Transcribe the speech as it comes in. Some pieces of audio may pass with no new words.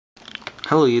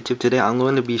Hello YouTube, today I'm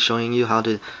going to be showing you how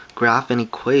to graph an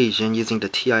equation using the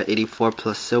TI84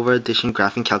 plus Silver Edition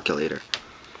graphing calculator.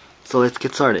 So let's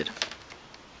get started.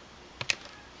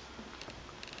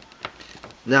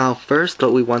 Now first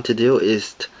what we want to do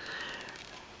is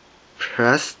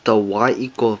press the Y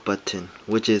equal button,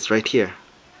 which is right here.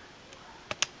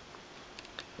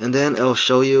 And then it'll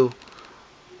show you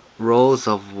rows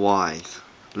of Y's,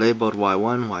 labeled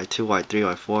Y1, Y2,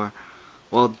 Y3, Y4.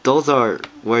 Well, those are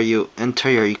where you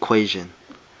enter your equation.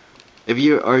 If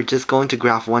you are just going to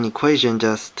graph one equation,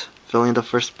 just fill in the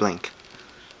first blank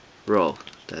row,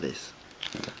 that is.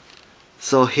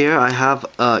 So here I have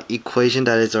an equation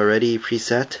that is already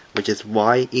preset, which is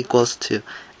y equals to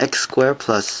x squared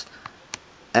plus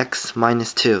x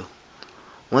minus 2.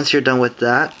 Once you're done with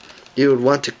that, you would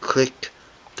want to click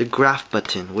the graph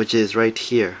button, which is right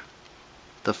here,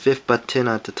 the fifth button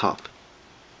at the top.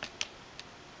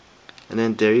 And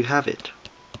then there you have it.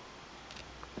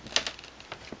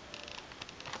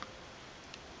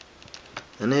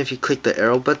 And then if you click the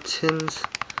arrow buttons,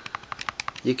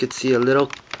 you could see a little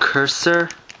cursor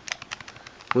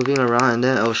moving around, and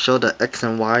then it'll show the x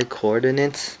and y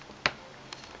coordinates.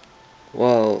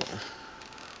 Well,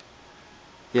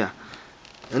 yeah.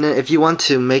 And then if you want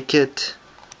to make it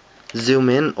zoom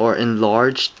in or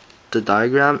enlarge the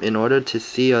diagram in order to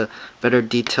see a better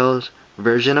detailed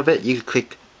version of it, you can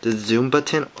click the zoom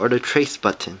button or the trace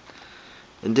button.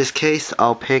 In this case,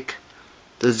 I'll pick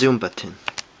the zoom button.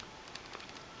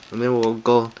 And then we'll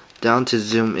go down to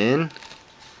zoom in,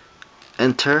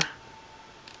 enter,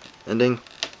 and then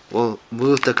we'll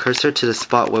move the cursor to the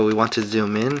spot where we want to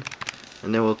zoom in,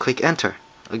 and then we'll click enter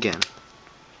again.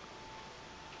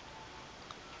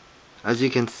 As you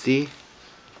can see,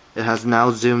 it has now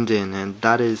zoomed in, and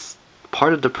that is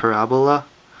part of the parabola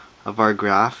of our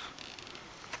graph.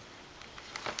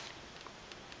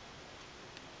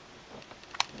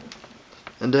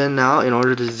 And then now, in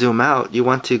order to zoom out, you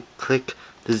want to click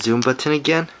the zoom button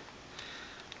again.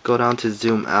 Go down to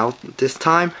zoom out this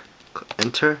time,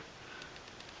 enter,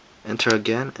 enter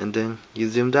again, and then you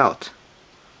zoomed out.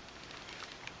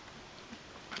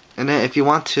 And then if you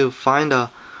want to find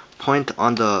a point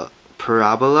on the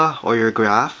parabola or your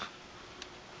graph,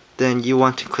 then you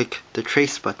want to click the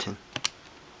trace button.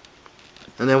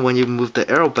 And then when you move the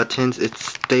arrow buttons, it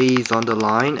stays on the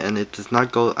line and it does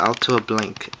not go out to a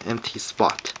blank empty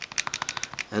spot.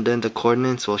 And then the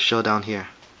coordinates will show down here.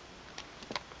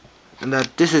 And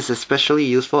that this is especially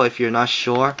useful if you're not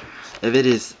sure if it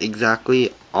is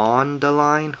exactly on the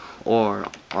line or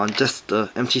on just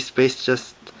the empty space,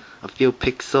 just a few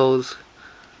pixels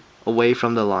away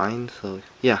from the line. So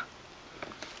yeah,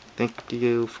 thank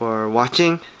you for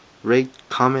watching. Rate,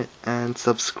 comment, and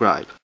subscribe.